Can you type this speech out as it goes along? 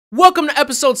Welcome to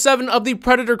episode 7 of the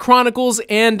Predator Chronicles,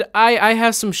 and I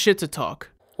have some shit to talk.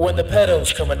 When the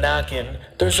pedos come a-knockin',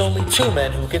 there's only two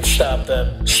men who can stop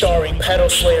them. Starring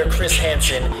pedo slayer Chris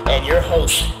Hansen and your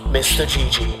host,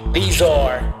 Mista-GG. These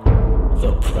are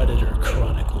the Predator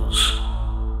Chronicles.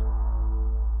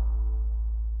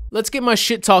 Let's get my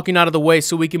shit talking out of the way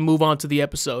so we can move on to the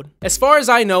episode. As far as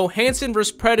I know, Hansen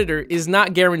vs. Predator is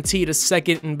not guaranteed a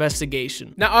second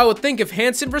investigation. Now, I would think if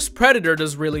Hansen vs. Predator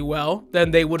does really well,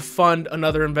 then they would fund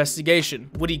another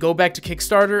investigation. Would he go back to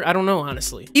Kickstarter? I don't know,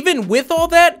 honestly. Even with all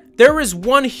that, there is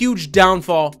one huge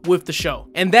downfall with the show,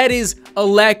 and that is a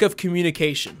lack of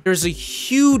communication. There's a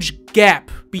huge gap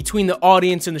between the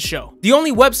audience and the show. The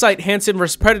only website Hansen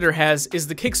vs. Predator has is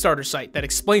the Kickstarter site that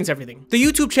explains everything. The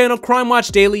YouTube channel Crime Watch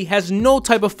Daily has no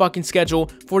type of fucking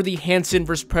schedule for the Hansen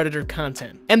vs. Predator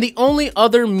content. And the only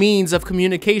other means of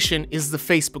communication is the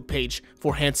Facebook page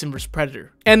for Hansen vs.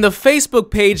 Predator. And the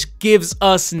Facebook page gives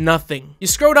us nothing. You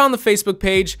scroll down the Facebook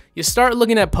page, you start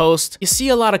looking at posts, you see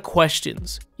a lot of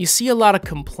questions. You see a lot of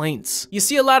complaints. You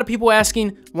see a lot of people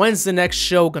asking, when's the next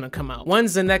show gonna come out?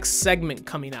 When's the next segment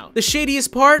coming out? The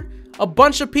shadiest part, a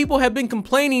bunch of people have been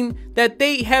complaining that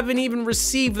they haven't even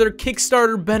received their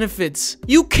Kickstarter benefits.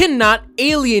 You cannot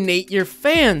alienate your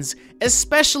fans,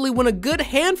 especially when a good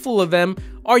handful of them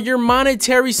are your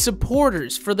monetary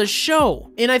supporters for the show.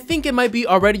 And I think it might be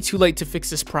already too late to fix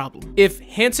this problem. If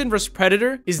Hansen vs.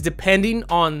 Predator is depending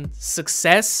on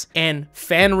success and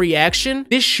fan reaction,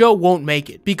 this show won't make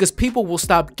it because people will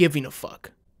stop giving a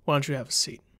fuck. Why don't you have a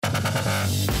seat?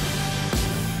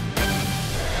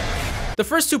 The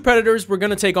first two Predators we're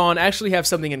gonna take on actually have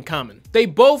something in common. They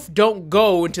both don't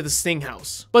go into the Sting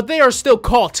House, but they are still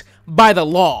caught by the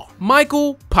law.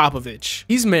 Michael Popovich.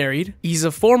 He's married. He's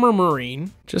a former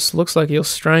Marine. Just looks like he'll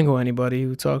strangle anybody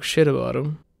who talks shit about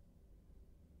him.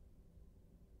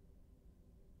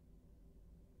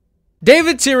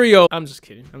 David Tirio. I'm just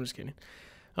kidding.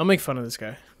 I'll make fun of this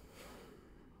guy.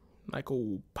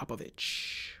 Michael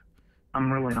Popovich. I'm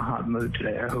really in a hot mood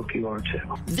today. I hope you are too.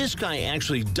 This guy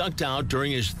actually ducked out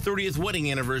during his 30th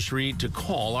wedding anniversary to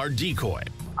call our decoy.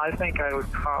 I think I would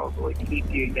probably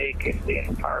keep you naked the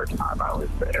entire time I was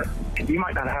there. And you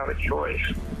might not have a choice.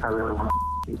 I really want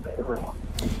to be there.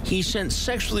 He sent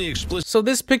sexually explicit. So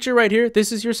this picture right here,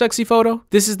 this is your sexy photo?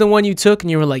 This is the one you took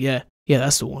and you were like, yeah,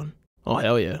 that's the one. Oh,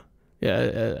 hell yeah. Yeah,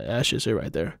 that shit's it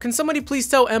right there. Can somebody please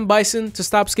tell M. Bison to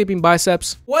stop skipping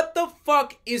biceps? What the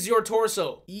fuck is your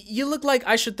torso? You look like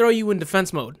I should throw you in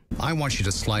defense mode. I want you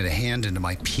to slide a hand into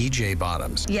my PJ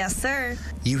bottoms. Yes, sir.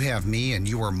 You have me and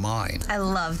you are mine. I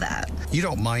love that. You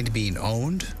don't mind being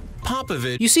owned?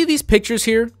 Popovich. You see these pictures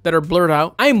here that are blurred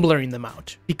out? I'm blurring them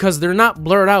out because they're not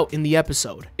blurred out in the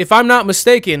episode. If I'm not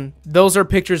mistaken, those are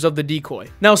pictures of the decoy.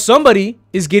 Now somebody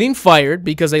is getting fired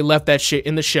because they left that shit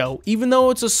in the show. Even though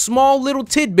it's a small little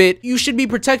tidbit, you should be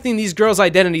protecting these girls'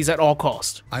 identities at all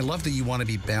costs. I love that you want to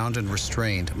be bound and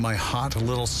restrained. My hot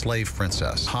little slave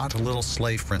princess. Hot little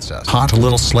slave princess. Hot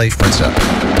little slave princess.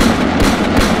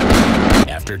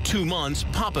 After 2 months,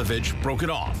 Popovich broke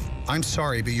it off. I'm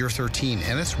sorry, but you're 13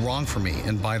 and it's wrong for me.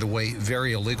 And by the way,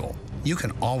 very illegal. You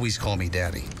can always call me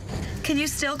daddy. Can you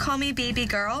still call me baby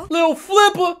girl? Little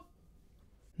flipper.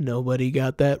 Nobody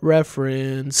got that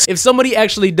reference. If somebody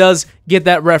actually does get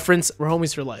that reference, we're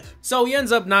homies for life. So he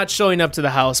ends up not showing up to the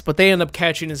house, but they end up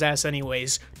catching his ass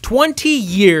anyways. 20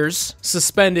 years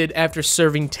suspended after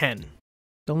serving 10.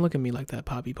 Don't look at me like that,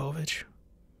 Poppy Povich.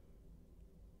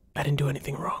 I didn't do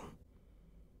anything wrong.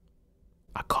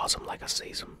 I calls him like I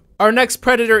sees him. Our next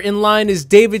Predator in line is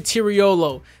David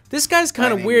Tiriolo. This guy's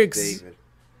kind of weird. My name is David,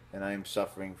 and I am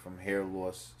suffering from hair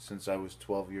loss since I was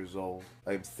 12 years old.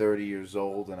 I am 30 years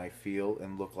old, and I feel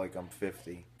and look like I'm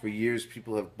 50. For years,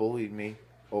 people have bullied me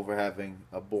over having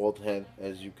a bald head,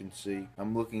 as you can see.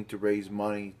 I'm looking to raise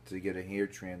money to get a hair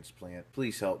transplant.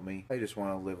 Please help me. I just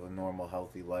want to live a normal,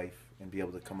 healthy life and be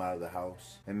able to come out of the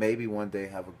house and maybe one day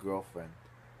have a girlfriend.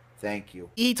 Thank you.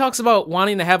 He talks about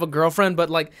wanting to have a girlfriend, but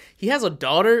like he has a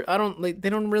daughter. They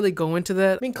don't really go into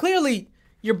that. I mean, clearly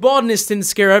your baldness didn't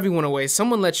scare everyone away.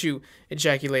 Someone let you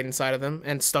ejaculate inside of them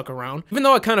and stuck around. Even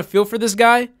though I kind of feel for this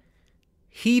guy,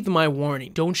 heed my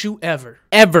warning. Don't you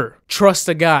ever trust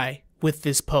a guy with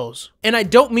this pose. And I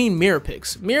don't mean mirror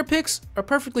pics. Mirror pics are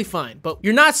perfectly fine, but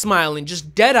you're not smiling,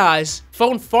 just dead eyes,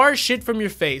 phone far as shit from your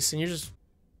face, and you're just...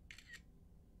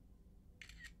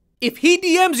 If he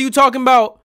DMs you talking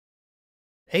about,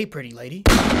 hey, pretty lady.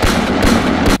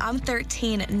 I'm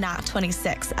 13, not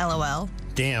 26, LOL.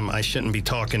 Damn, I shouldn't be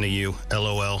talking to you,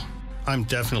 LOL. I'm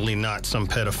definitely not some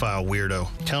pedophile weirdo.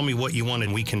 Tell me what you want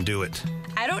and we can do it.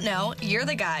 I don't know. You're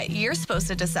the guy. You're supposed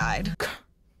to decide.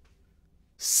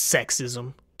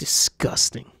 Sexism.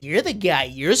 Disgusting. You're the guy.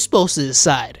 You're supposed to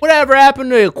decide. Whatever happened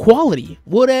to equality?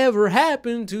 Whatever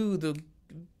happened to the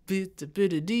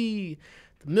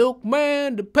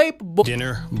milkman, the paper boy?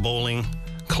 Dinner, bowling,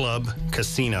 club,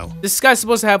 casino. This guy's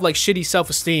supposed to have like shitty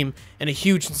self-esteem and a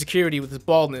huge insecurity with his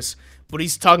baldness, but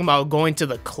he's talking about going to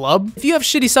the club. If you have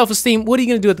shitty self-esteem, what are you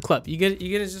gonna do at the club? You're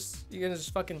gonna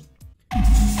just fucking.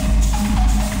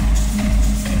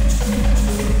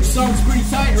 This song's pretty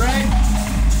tight, right?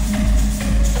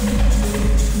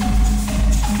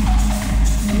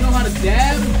 You know how to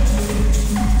dab?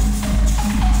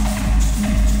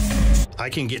 I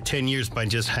can get 10 years by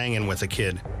just hanging with a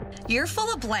kid. You're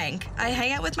full of blank. I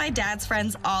hang out with my dad's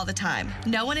friends all the time.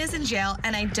 No one is in jail,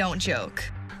 and I don't joke.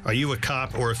 Are you a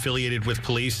cop or affiliated with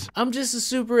police? I'm just a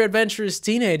super adventurous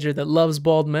teenager that loves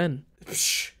bald men.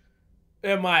 Psh,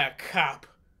 am I a cop?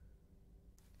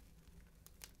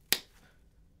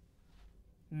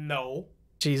 No.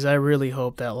 Jeez, I really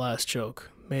hope that last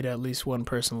joke made at least one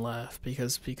person laugh,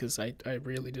 because I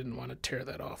really didn't want to tear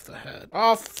that off the head.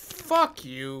 Oh, fuck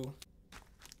you.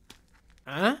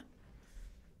 Huh?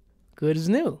 Good as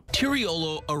new.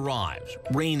 Tiriolo arrives.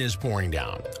 Rain is pouring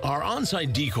down. Our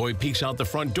on-site decoy peeks out the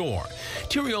front door.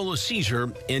 Tiriolo sees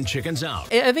her and chickens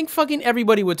out. I think fucking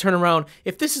everybody would turn around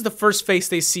if this is the first face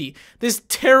they see. This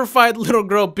terrified little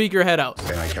girl peek her head out.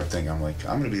 And I kept thinking, I'm like,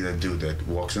 I'm gonna be that dude that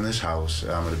walks in this house.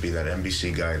 I'm gonna be that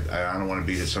NBC guy. I don't want to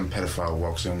be that some pedophile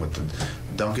walks in with the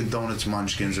Dunkin' Donuts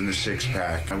munchkins and the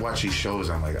six-pack. I watch these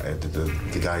shows. I'm like,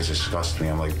 the guys disgust me.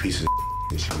 I'm like, pieces of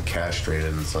they should be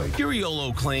castrated, and it's like...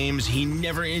 Tiriolo claims he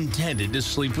never intended to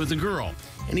sleep with the girl,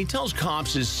 and he tells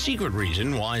cops his secret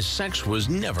reason why sex was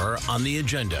never on the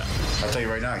agenda. I'll tell you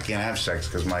right now, I can't have sex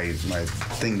because my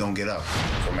thing don't get up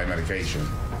for my medication.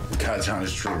 God's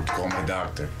honest truth. Call my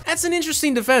doctor. That's an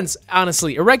interesting defense,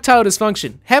 honestly. Erectile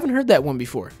dysfunction. Haven't heard that one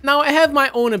before. Now, I have my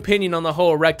own opinion on the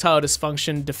whole erectile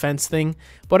dysfunction defense thing,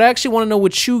 but I actually want to know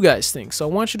what you guys think, so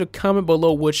I want you to comment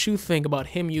below what you think about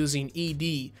him using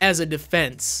ED as a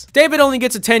defense. David only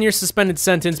gets a 10-year suspended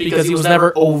sentence because he was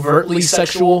never overtly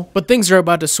sexual, but things are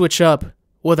about to switch up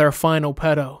with our final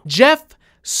pedo, Jeff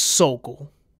Sokol.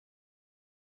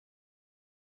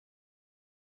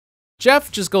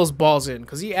 Jeff just goes balls in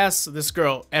because he asks this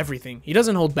girl everything. He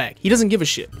doesn't hold back. He doesn't give a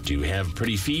shit. Do you have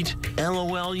pretty feet?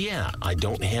 LOL, yeah, I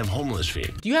don't have homeless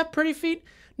feet. Do you have pretty feet?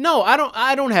 No, I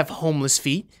don't have homeless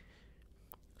feet.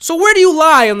 So where do you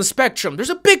lie on the spectrum?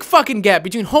 There's a big fucking gap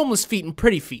between homeless feet and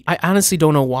pretty feet. I honestly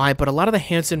don't know why, but a lot of the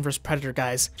Hansen vs. Predator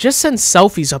guys just send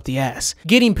selfies up the ass,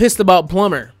 getting pissed about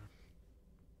Plumber.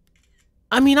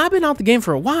 I mean, I've been out the game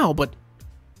for a while, but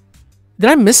did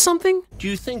I miss something? Do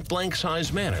you think blank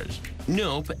size matters?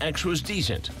 Nope, X was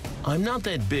decent. I'm not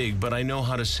that big, but I know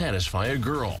how to satisfy a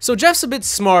girl. So Jeff's a bit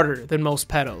smarter than most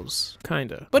pedos,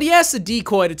 kinda. But he asks the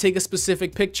decoy to take a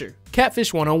specific picture,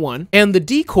 Catfish 101, and the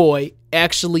decoy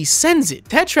actually sends it.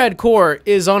 Tetrad Core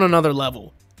is on another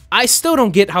level. I still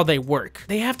don't get how they work.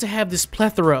 They have to have this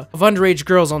plethora of underage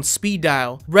girls on speed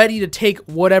dial, ready to take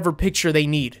whatever picture they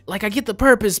need. Like, I get the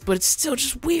purpose, but it's still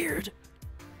just weird.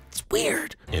 It's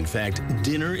weird. In fact,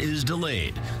 dinner is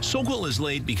delayed. Sokol is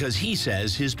late because he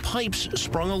says his pipes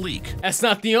sprung a leak. That's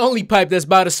not the only pipe that's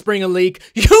about to spring a leak.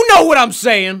 You know what I'm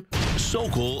saying.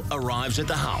 Sokol arrives at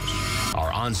the house.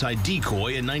 Our on-site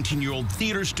decoy, a 19-year-old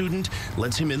theater student,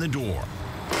 lets him in the door.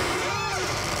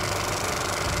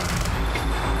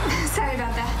 Sorry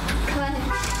about that. Come on in.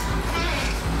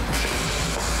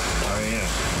 How are you?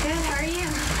 Good, how are you?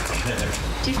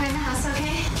 Do you find the house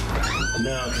okay?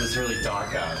 No, because it's really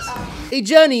dark out. Oh. Hey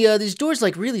Johnny, this door's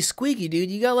like really squeaky, dude.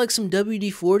 You got like some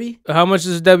WD-40? How much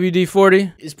is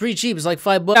WD-40? It's pretty cheap. It's like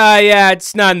 $5. Yeah,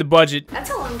 it's not in the budget. That's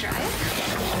a long drive.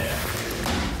 Yeah.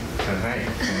 Hi.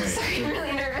 Sorry, I'm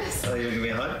really nervous. Oh, you gonna give me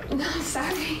a hug? No, I'm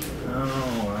sorry.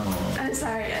 Oh, I'm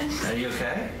sorry. Are you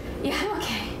okay? Yeah, I'm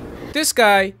okay. This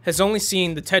guy has only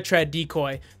seen the Tetrad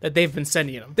decoy that they've been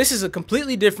sending him. This is a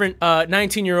completely different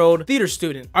 19-year-old theater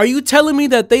student. Are you telling me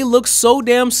that they look so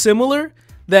damn similar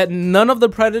that none of the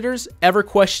Predators ever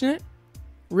question it?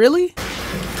 Really?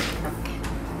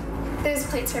 There's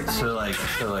plates right behind.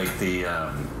 So like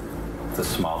the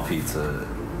small pizza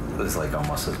is like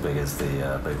almost as big as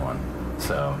the big one.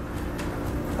 So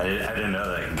I didn't know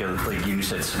that. Like you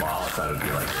said small, I thought it would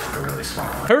be like a really small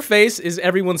one. Her face is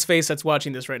everyone's face that's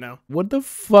watching this right now. What the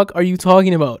fuck are you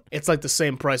talking about? It's like the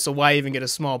same price, so why even get a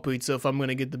small pizza if I'm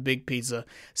gonna get the big pizza?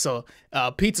 So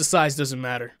pizza size doesn't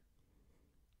matter.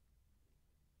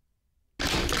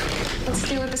 Let's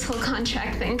deal with this whole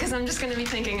contract thing, because I'm just gonna be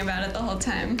thinking about it the whole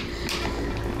time.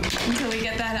 Until we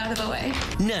get that out of the way.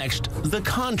 Next, the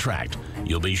contract.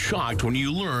 You'll be shocked when you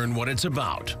learn what it's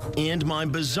about. And my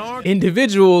bizarre...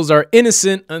 Individuals are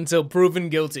innocent until proven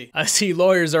guilty. I see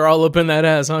lawyers are all up in that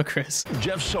ass, huh, Chris?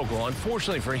 Jeff Sokol,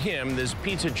 unfortunately for him, this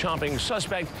pizza-chomping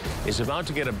suspect is about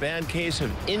to get a bad case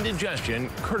of indigestion,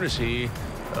 courtesy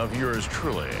of yours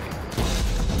truly.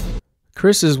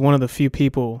 Chris is one of the few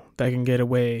people that can get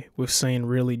away with saying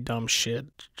really dumb shit,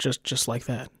 just like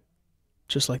that.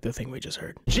 Just like the thing we just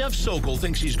heard. Jeff Sokol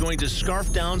thinks he's going to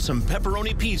scarf down some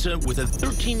pepperoni pizza with a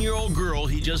 13-year-old girl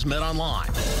he just met online.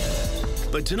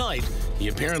 But tonight, he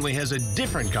apparently has a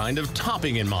different kind of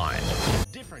topping in mind.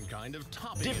 Different kind of topping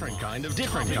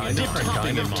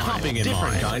in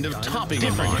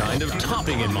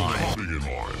mind.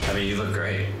 I mean, you look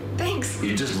great. Thanks.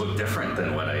 You just look different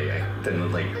than what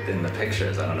than like in the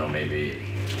pictures. I don't know, maybe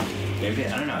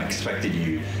I don't know. I expected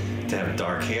you to have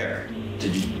dark hair.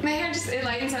 Did you? My hair it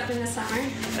lightens up in the summer.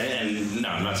 And no,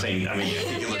 I'm not saying. I mean, I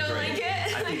think you look great. Like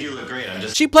it? I think you look great. I'm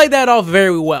just. She played that off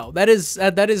very well. That is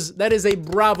a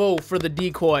bravo for the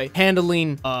decoy,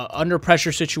 handling under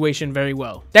pressure situation very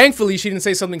well. Thankfully, she didn't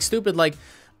say something stupid like,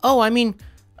 "Oh, I mean,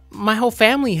 my whole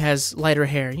family has lighter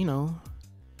hair, you know.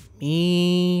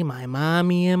 Me, my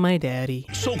mommy, and my daddy."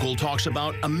 Sokol talks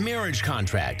about a marriage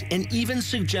contract and even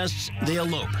suggests they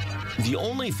elope. The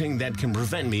only thing that can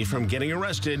prevent me from getting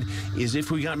arrested is if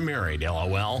we got married,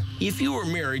 LOL. If you were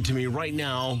married to me right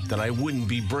now, then I wouldn't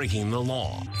be breaking the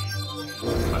law.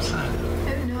 What's that? I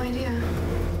have no idea.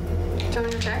 Do you want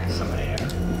me to check? Somebody here.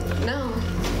 No.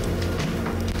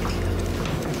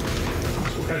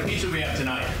 What kind of pizza do we have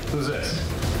tonight? Who's this?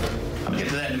 I'll get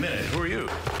to that in a minute. Who are you?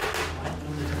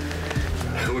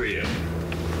 Who are you?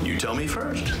 You tell me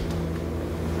first.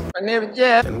 My name is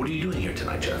Jeff. And what are you doing here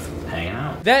tonight, Jeff? Hanging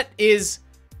out. That is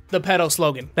the pedo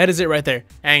slogan. That is it right there.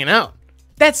 Hanging out.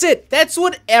 That's it. That's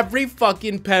what every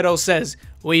fucking pedo says.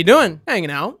 What are you doing? Hanging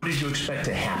out. What did you expect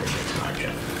to happen here tonight,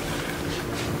 Jeff?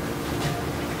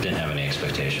 Didn't have any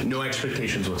expectations. No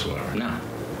expectations whatsoever. No.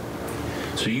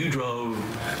 So you drove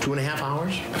 2.5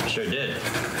 hours? Sure did.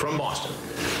 From Boston.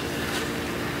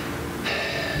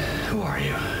 Who are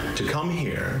you? To come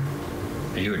here.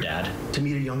 Are you her dad? To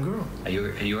meet a young girl. Are you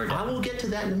her dad? I will get to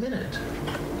that in a minute.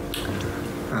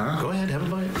 Go ahead, have a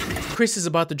bite. Chris is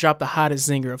about to drop the hottest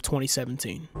zinger of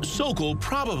 2017. Sokol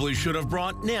probably should have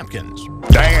brought napkins.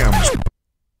 Damn.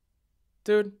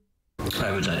 Dude. I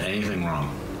haven't done anything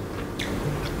wrong.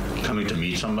 Coming to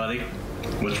meet somebody?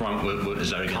 What's wrong? What is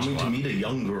that against the law? Coming to meet a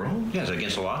young girl? Yeah, is that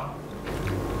against the law?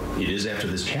 It is after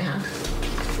this chat.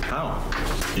 How?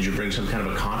 Did you bring some kind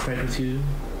of a contract with you?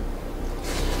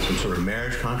 Some sort of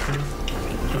marriage contract?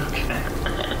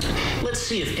 Let's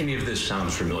see if any of this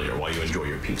sounds familiar while you enjoy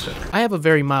your pizza. I have a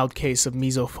very mild case of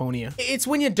misophonia. It's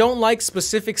when you don't like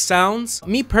specific sounds.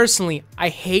 Me personally, I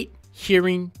hate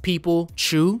hearing people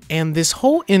chew. And this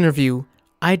whole interview,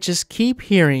 I just keep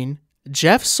hearing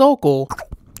Jeff Sokol.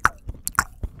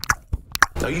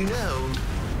 Now you know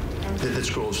that this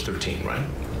girl is 13, right?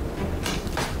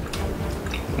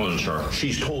 Wasn't sure.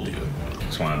 She's told you.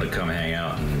 Just wanted to come hang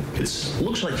out and... It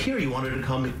looks like here you wanted to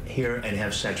come here and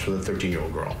have sex with a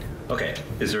 13-year-old girl. Okay,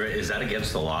 is that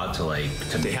against the law to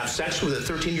have sex with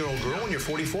a 13-year-old girl when you're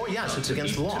 44? Yes, it's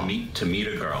against the law. To meet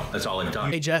a girl. That's all I've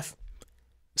done. Hey, Jeff.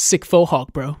 Sick faux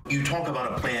hawk, bro. You talk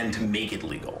about a plan to make it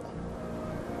legal.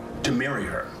 To marry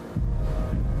her.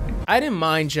 I didn't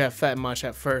mind Jeff that much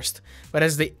at first, but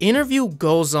as the interview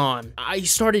goes on, I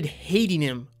started hating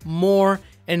him more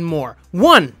and more.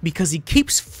 One, because he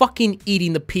keeps fucking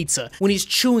eating the pizza. When he's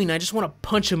chewing, I just want to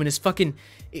punch him in his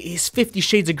 50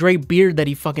 Shades of Grey beard that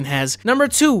he fucking has. Number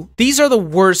two, these are the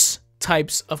worst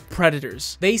types of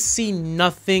predators. They see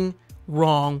nothing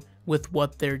wrong with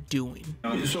what they're doing.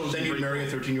 So then you'd marry a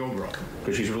 13-year-old girl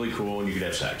because she's really cool and you could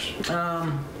have sex.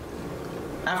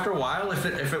 After a while, if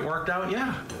it worked out,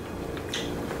 yeah.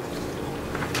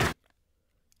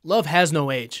 Love has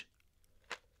no age.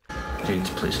 Dude,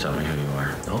 please tell me who you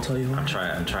are. I'll tell you who. I'm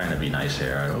trying to be nice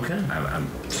here. Okay.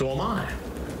 So am I.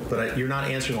 But you're not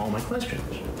answering all my questions.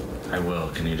 I will.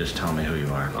 Can you just tell me who you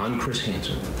are? I'm Chris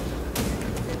Hansen.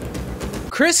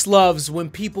 Chris loves when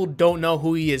people don't know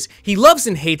who he is. He loves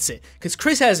and hates it, because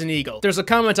Chris has an ego. There's a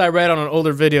comment I read on an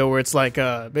older video where it's like,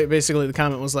 basically the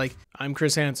comment was like, I'm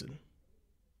Chris Hansen.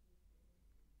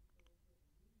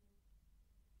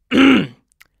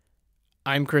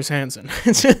 I'm Chris Hansen.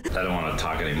 I don't want to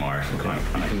talk anymore.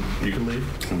 You can leave.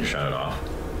 Can you shut it off?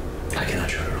 I cannot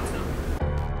shut it off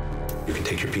now. You can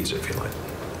take your pizza if you like.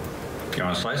 You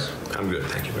want a slice? I'm good,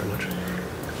 thank you very much.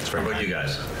 It's very How about you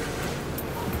guys?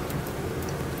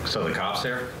 So the cops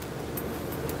here?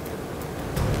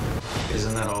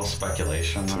 Isn't that all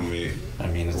speculation? To me. I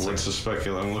mean, it's what's the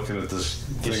speculation? I'm looking at this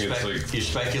thing. It's like you're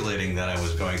speculating that I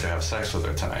was going to have sex with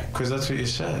her tonight. Because that's what you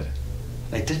said.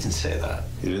 I didn't say that.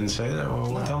 You didn't say that?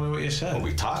 Well, no. Tell me what you said. Well,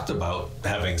 we talked about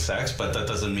having sex, but that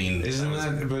doesn't mean...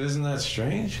 Isn't that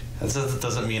strange? That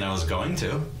doesn't mean I was going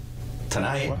to.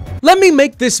 Tonight. Let me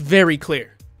make this very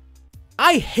clear.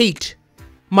 I hate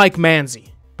Mike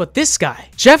Manzi, but this guy,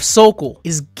 Jeff Sokol,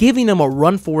 is giving him a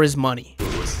run for his money.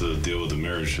 What's the deal with the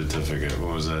marriage certificate?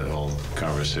 What was that whole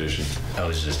conversation? I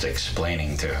was just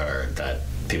explaining to her that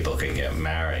people can get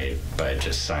married by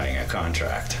just signing a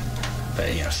contract.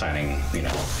 But, you know, signing, you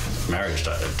know, marriage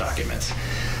documents.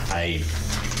 But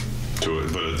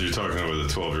you're talking about a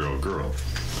 12-year-old girl,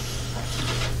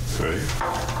 right?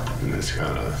 And it's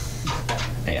kind of...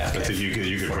 Yeah, okay. I think you could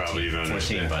 14, probably even 14,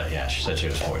 understand. But yeah, she said she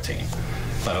was 14.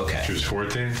 But okay. She was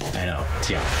 14? I know. It's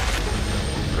young.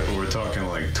 But we're talking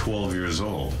like 12 years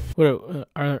old. What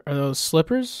are those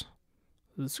slippers?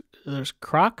 There's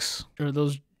Crocs? Or are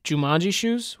those Jumanji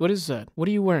shoes? What is that? What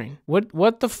are you wearing?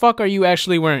 What the fuck are you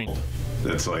actually wearing?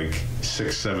 That's like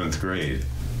 6th, 7th grade.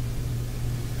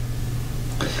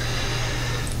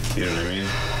 You know what I mean?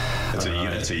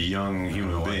 It's a young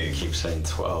human being. Keep saying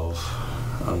 12.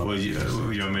 Well, you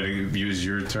want me to use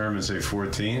your term and say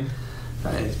 14?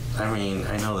 I mean,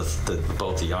 I know that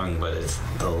both young, but it's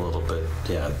a little bit,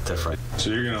 yeah, different.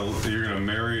 So you're gonna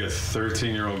marry a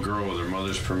 13-year-old girl with her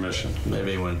mother's permission?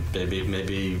 Maybe when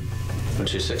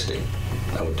she's 16,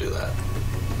 I would do that.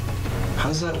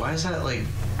 Why is that like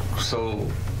so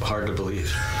hard to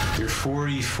believe? You're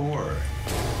 44.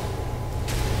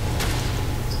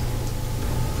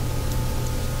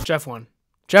 Jeff won.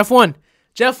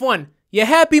 You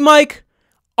happy, Mike?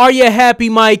 Are you happy,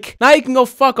 Mike? Now you can go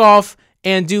fuck off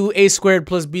and do a squared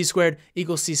plus b squared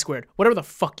equals c squared. Whatever the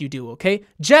fuck you do, okay?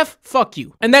 Jeff, fuck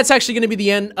you. And that's actually gonna be the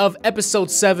end of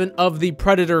episode 7 of the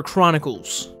Predator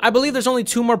Chronicles. I believe there's only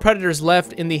 2 more Predators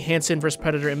left in the Hansen vs.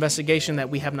 Predator investigation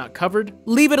that we have not covered.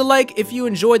 Leave it a like if you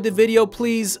enjoyed the video.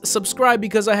 Please subscribe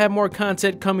because I have more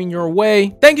content coming your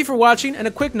way. Thank you for watching, and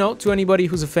a quick note to anybody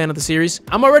who's a fan of the series.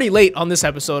 I'm already late on this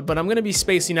episode, but I'm gonna be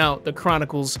spacing out the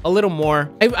Chronicles a little more.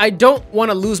 I don't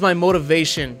wanna lose my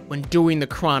motivation when doing the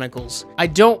Chronicles. I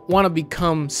don't want to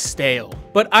become stale.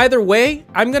 But either way,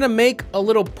 I'm gonna make a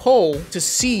little poll to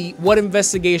see what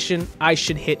investigation I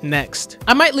should hit next.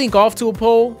 I might link off to a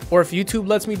poll, or if YouTube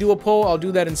lets me do a poll, I'll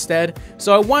do that instead.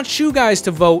 So I want you guys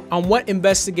to vote on what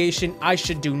investigation I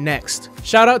should do next.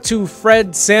 Shout out to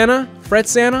Fred Santa?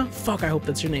 Fuck, I hope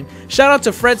that's your name. Shout out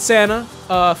to Fred Santa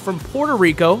from Puerto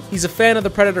Rico. He's a fan of the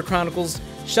Predator Chronicles.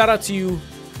 Shout out to you,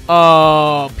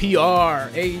 PR.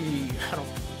 Hey,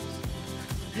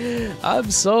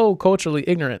 I'm so culturally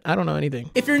ignorant. I don't know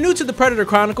anything. If you're new to the Predator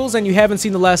Chronicles and you haven't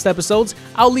seen the last episodes,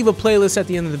 I'll leave a playlist at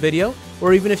the end of the video,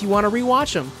 or even if you want to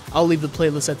rewatch them, I'll leave the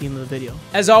playlist at the end of the video.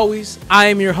 As always, I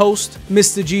am your host,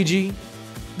 Mista-GG,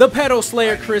 the Pedo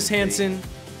Slayer, Chris Hansen.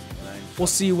 We'll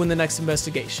see you in the next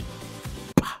investigation.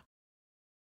 You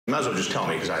might as well just tell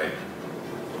me, because I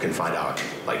can find out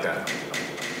like that.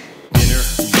 Dinner,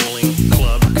 bowling,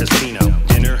 club, casino.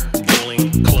 Dinner,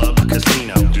 bowling, club,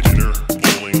 casino. Dinner,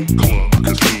 bowling, club,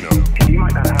 casino. You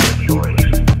might not have a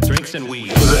choice. Drinks and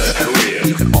weed.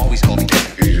 You can always call me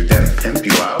Dad. Your dad pimp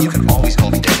you out. You can always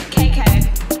call me Dad.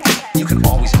 KK. You can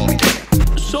always call me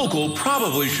Dad. Sokol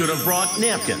probably should have brought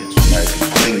napkins. My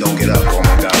thing don't get up, call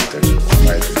my doctor.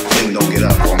 My thing don't get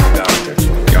up, call my doctor. You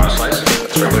want a slice?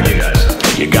 That's right. What do you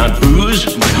guys? You got booze?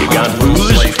 You got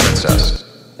booze? Slave princess.